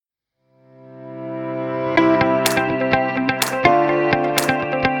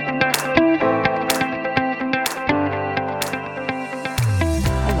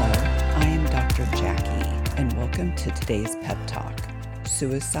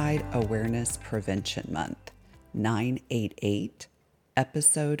Suicide Awareness Prevention Month, 988,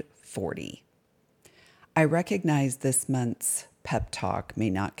 Episode 40. I recognize this month's pep talk may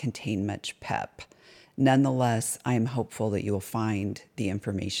not contain much pep. Nonetheless, I am hopeful that you will find the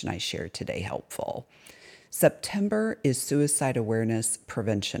information I share today helpful. September is Suicide Awareness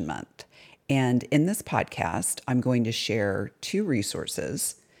Prevention Month, and in this podcast, I'm going to share 2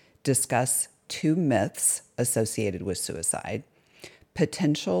 resources, discuss 2 myths associated with suicide,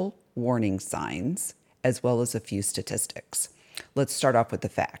 potential warning signs, as well as a few statistics. Let's start off with the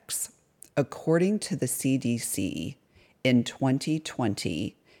facts. According to the CDC, in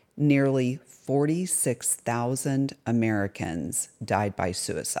 2020, nearly 46,000 Americans died by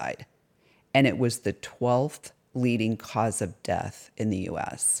suicide, and it was the 12th leading cause of death in the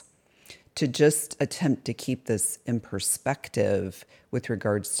U.S. To just attempt to keep this in perspective with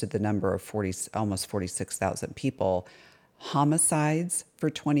regards to the number of almost 46,000 people, homicides for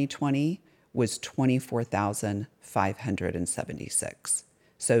 2020 was 24,576.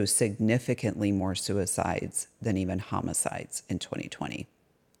 So significantly more suicides than even homicides in 2020.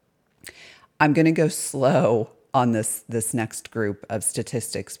 I'm going to go slow on this next group of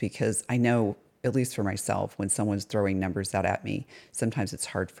statistics because I know, at least for myself, when someone's throwing numbers out at me, sometimes it's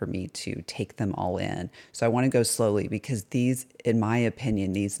hard for me to take them all in. So I want to go slowly because these, in my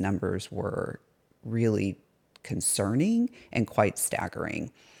opinion, these numbers were really concerning and quite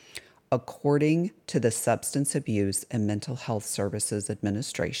staggering. According to the Substance Abuse and Mental Health Services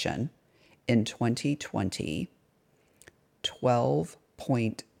Administration, in 2020,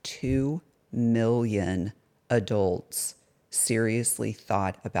 12.2 million adults seriously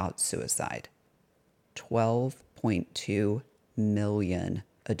thought about suicide. 12.2 million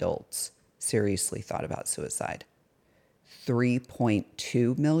adults seriously thought about suicide.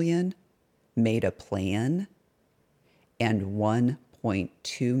 3.2 million made a plan, and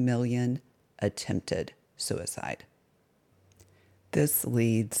 1.2 million attempted suicide. This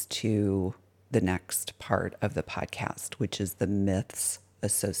leads to the next part of the podcast, which is the myths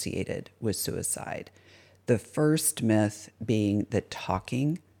associated with suicide. The first myth being that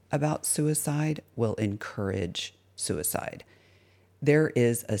talking about suicide will encourage suicide. There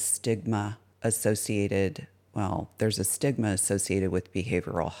is a stigma associated, there's a stigma associated with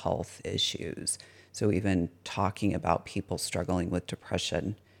behavioral health issues. So even talking about people struggling with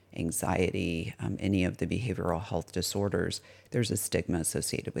depression, anxiety, any of the behavioral health disorders, there's a stigma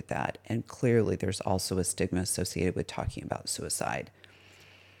associated with that. And clearly there's also a stigma associated with talking about suicide.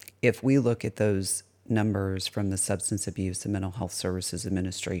 If we look at those numbers from the Substance Abuse and Mental Health Services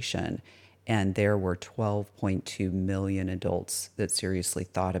Administration, and there were 12.2 million adults that seriously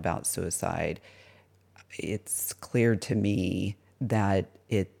thought about suicide, it's clear to me that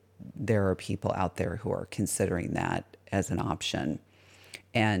there are people out there who are considering that as an option.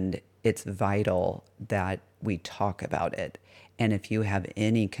 And it's vital that we talk about it. And if you have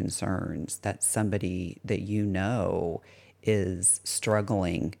any concerns that somebody that you know is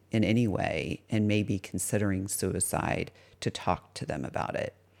struggling in any way and maybe considering suicide, to talk to them about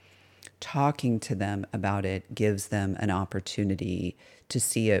it. Talking to them about it gives them an opportunity to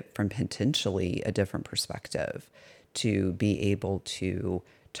see it from potentially a different perspective, to be able to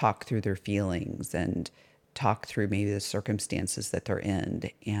talk through their feelings and talk through maybe the circumstances that they're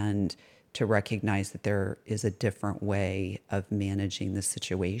in, and to recognize that there is a different way of managing the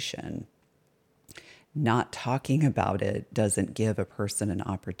situation. Not talking about it doesn't give a person an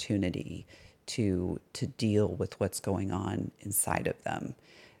opportunity to deal with what's going on inside of them.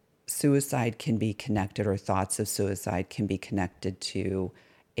 Suicide can be connected, or thoughts of suicide can be connected to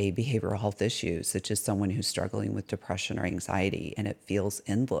a behavioral health issue, such as someone who's struggling with depression or anxiety, and it feels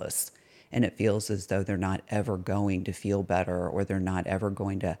endless, and it feels as though they're not ever going to feel better, or they're not ever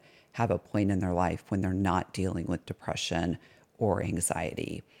going to have a point in their life when they're not dealing with depression or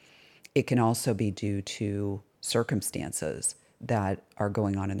anxiety. It can also be due to circumstances that are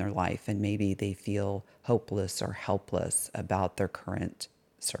going on in their life, and maybe they feel hopeless or helpless about their current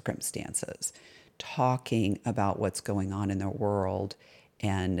circumstances. Talking about what's going on in their world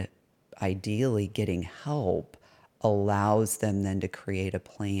and ideally getting help allows them then to create a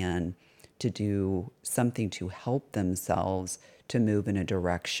plan to do something to help themselves to move in a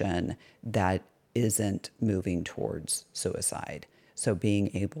direction that isn't moving towards suicide. So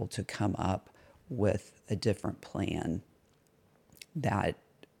being able to come up with a different plan that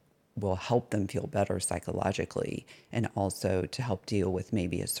will help them feel better psychologically, and also to help deal with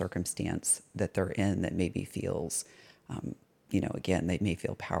maybe a circumstance that they're in that maybe feels, again, they may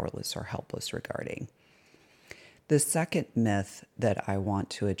feel powerless or helpless regarding. The second myth that I want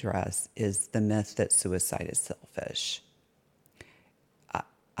to address is the myth that suicide is selfish.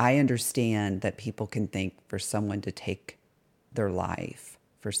 I understand that people can think for someone to take their life,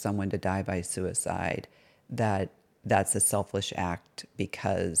 for someone to die by suicide, that that's a selfish act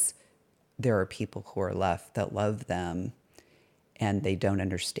because there are people who are left that love them and they don't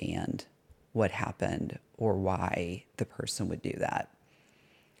understand what happened or why the person would do that.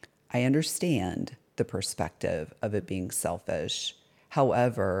 I understand the perspective of it being selfish.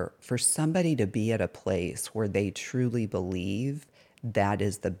 However, for somebody to be at a place where they truly believe that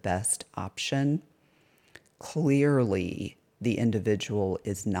is the best option, clearly the individual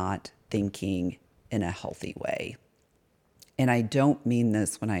is not thinking in a healthy way. And I don't mean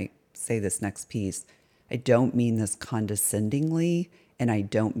this when I say this next piece, I don't mean this condescendingly, and I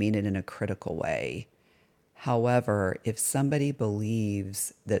don't mean it in a critical way. However, if somebody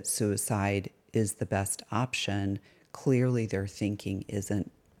believes that suicide is the best option, clearly their thinking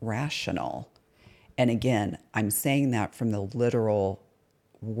isn't rational. And again, I'm saying that from the literal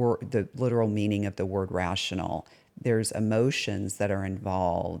meaning of the word rational. There's emotions that are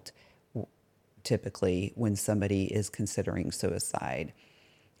involved typically when somebody is considering suicide.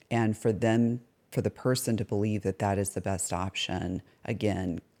 And for the person to believe that that is the best option,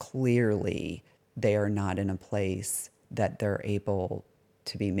 again, clearly they are not in a place that they're able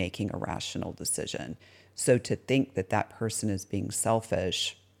to be making a rational decision. So to think that that person is being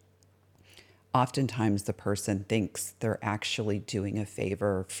selfish, oftentimes the person thinks they're actually doing a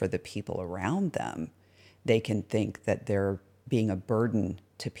favor for the people around them. They can think that they're being a burden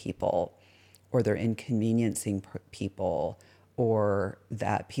to people, or they're inconveniencing people, or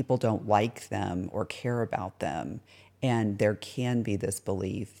that people don't like them or care about them. And there can be this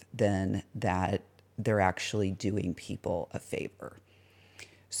belief then that they're actually doing people a favor.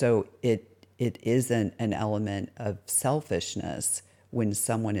 So it isn't an element of selfishness when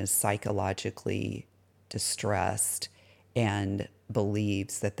someone is psychologically distressed and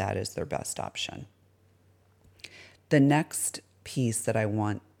believes that that is their best option. The next piece that I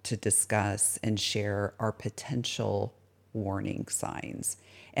want to discuss and share are potential warning signs.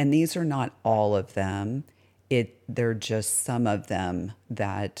 And these are not all of them. They're just some of them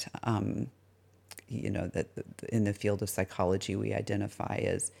that, that in the field of psychology we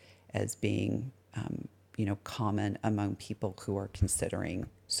identify as being, common among people who are considering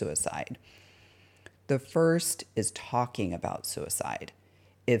suicide. The first is talking about suicide.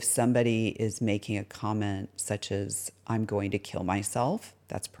 If somebody is making a comment such as, I'm going to kill myself,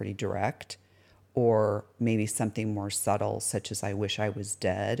 that's pretty direct, or maybe something more subtle such as, I wish I was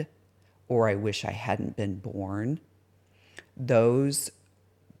dead, or I wish I hadn't been born, those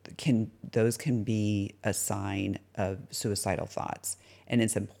can be a sign of suicidal thoughts. And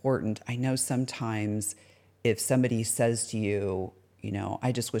it's important. I know sometimes if somebody says to you,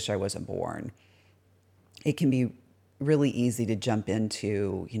 I just wish I wasn't born, it can be really easy to jump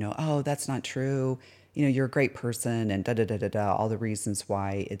into, oh, that's not true. You're a great person and da da da da da, all the reasons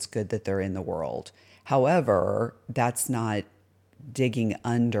why it's good that they're in the world. However, that's not digging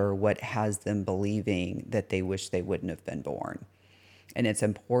under what has them believing that they wish they wouldn't have been born. And it's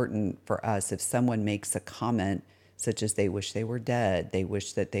important for us, if someone makes a comment such as they wish they were dead, they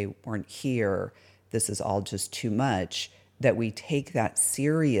wish that they weren't here, this is all just too much, that we take that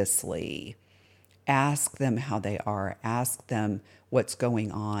seriously, ask them how they are, ask them what's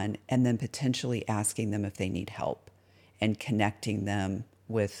going on, and then potentially asking them if they need help and connecting them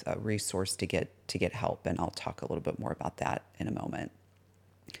with a resource to get help. And I'll talk a little bit more about that in a moment.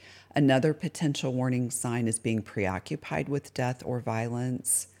 Another potential warning sign is being preoccupied with death or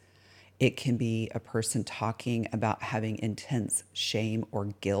violence. It can be a person talking about having intense shame or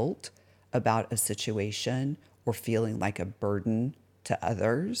guilt about a situation or feeling like a burden to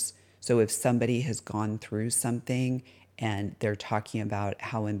others. So if somebody has gone through something and they're talking about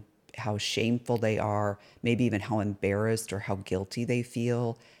how shameful they are, maybe even how embarrassed or how guilty they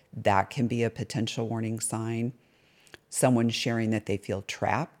feel, that can be a potential warning sign. Someone sharing that they feel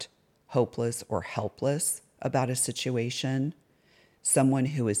trapped, hopeless, or helpless about a situation. Someone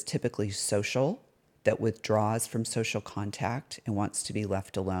who is typically social, that withdraws from social contact and wants to be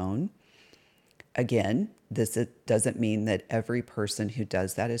left alone. Again, doesn't mean that every person who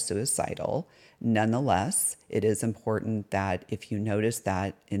does that is suicidal. Nonetheless, it is important that if you notice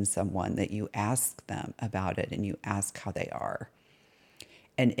that in someone, that you ask them about it and you ask how they are.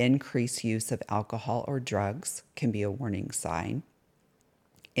 An increased use of alcohol or drugs can be a warning sign.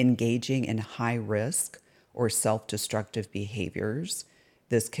 Engaging in high risk or self-destructive behaviors.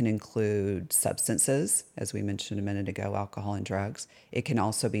 This can include substances, as we mentioned a minute ago, alcohol and drugs. It can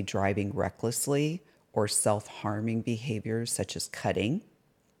also be driving recklessly or self-harming behaviors such as cutting,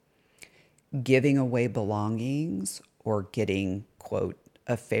 giving away belongings or getting, quote,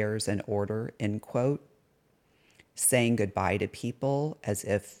 affairs in order, end quote, saying goodbye to people as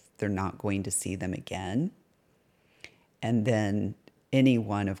if they're not going to see them again. And then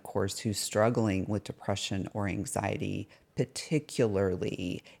anyone, of course, who's struggling with depression or anxiety,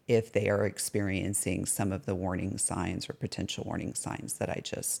 particularly if they are experiencing some of the warning signs or potential warning signs that I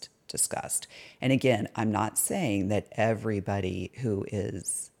just discussed. And again, I'm not saying that everybody who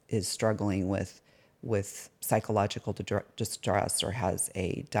is struggling with psychological distress or has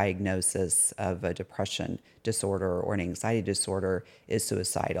a diagnosis of a depression disorder or an anxiety disorder is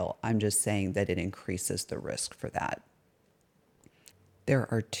suicidal. I'm just saying that it increases the risk for that. There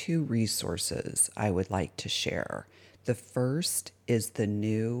are two resources I would like to share. The first is the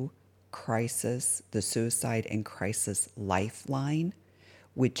new the Suicide and Crisis Lifeline,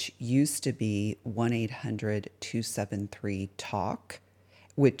 which used to be 1-800-273-TALK,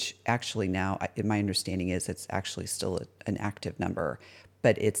 which actually now, my understanding is it's actually still an active number,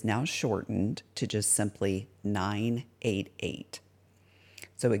 but it's now shortened to just simply 988.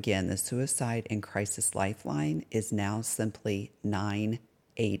 So again, the Suicide and Crisis Lifeline is now simply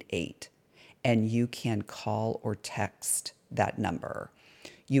 988, and you can call or text that number.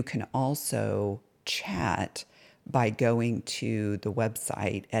 You can also chat by going to the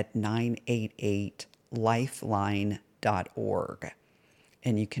website at 988lifeline.org,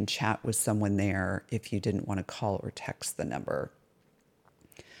 and you can chat with someone there if you didn't want to call or text the number.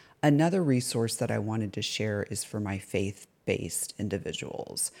 Another resource that I wanted to share is for my faith-based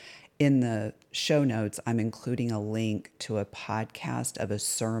individuals. In the show notes, I'm including a link to a podcast of a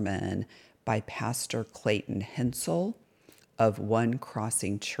sermon by Pastor Clayton Hensel of One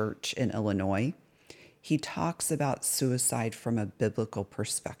Crossing Church in Illinois. He talks about suicide from a biblical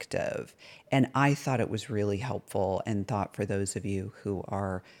perspective, and I thought it was really helpful, and thought for those of you who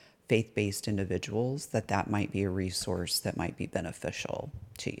are faith-based individuals that might be a resource that might be beneficial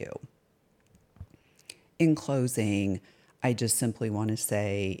to you. In closing, I just simply want to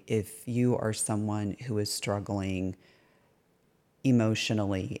say, if you are someone who is struggling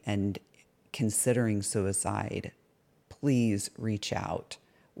emotionally and considering suicide, please reach out,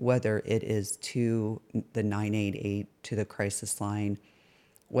 whether it is to the 988, to the crisis line,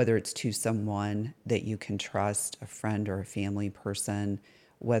 whether it's to someone that you can trust, a friend or a family person,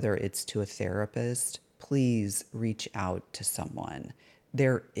 whether it's to a therapist. Please reach out to someone.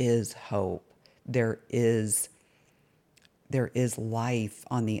 There is hope. There is life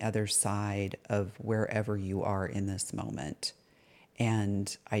on the other side of wherever you are in this moment.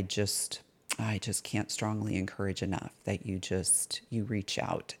 And I just can't strongly encourage enough that you reach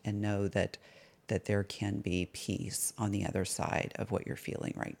out and know that there can be peace on the other side of what you're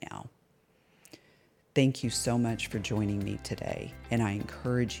feeling right now. Thank you so much for joining me today, and I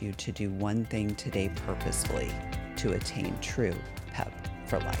encourage you to do one thing today purposefully to attain true PEP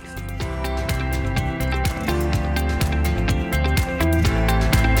for life.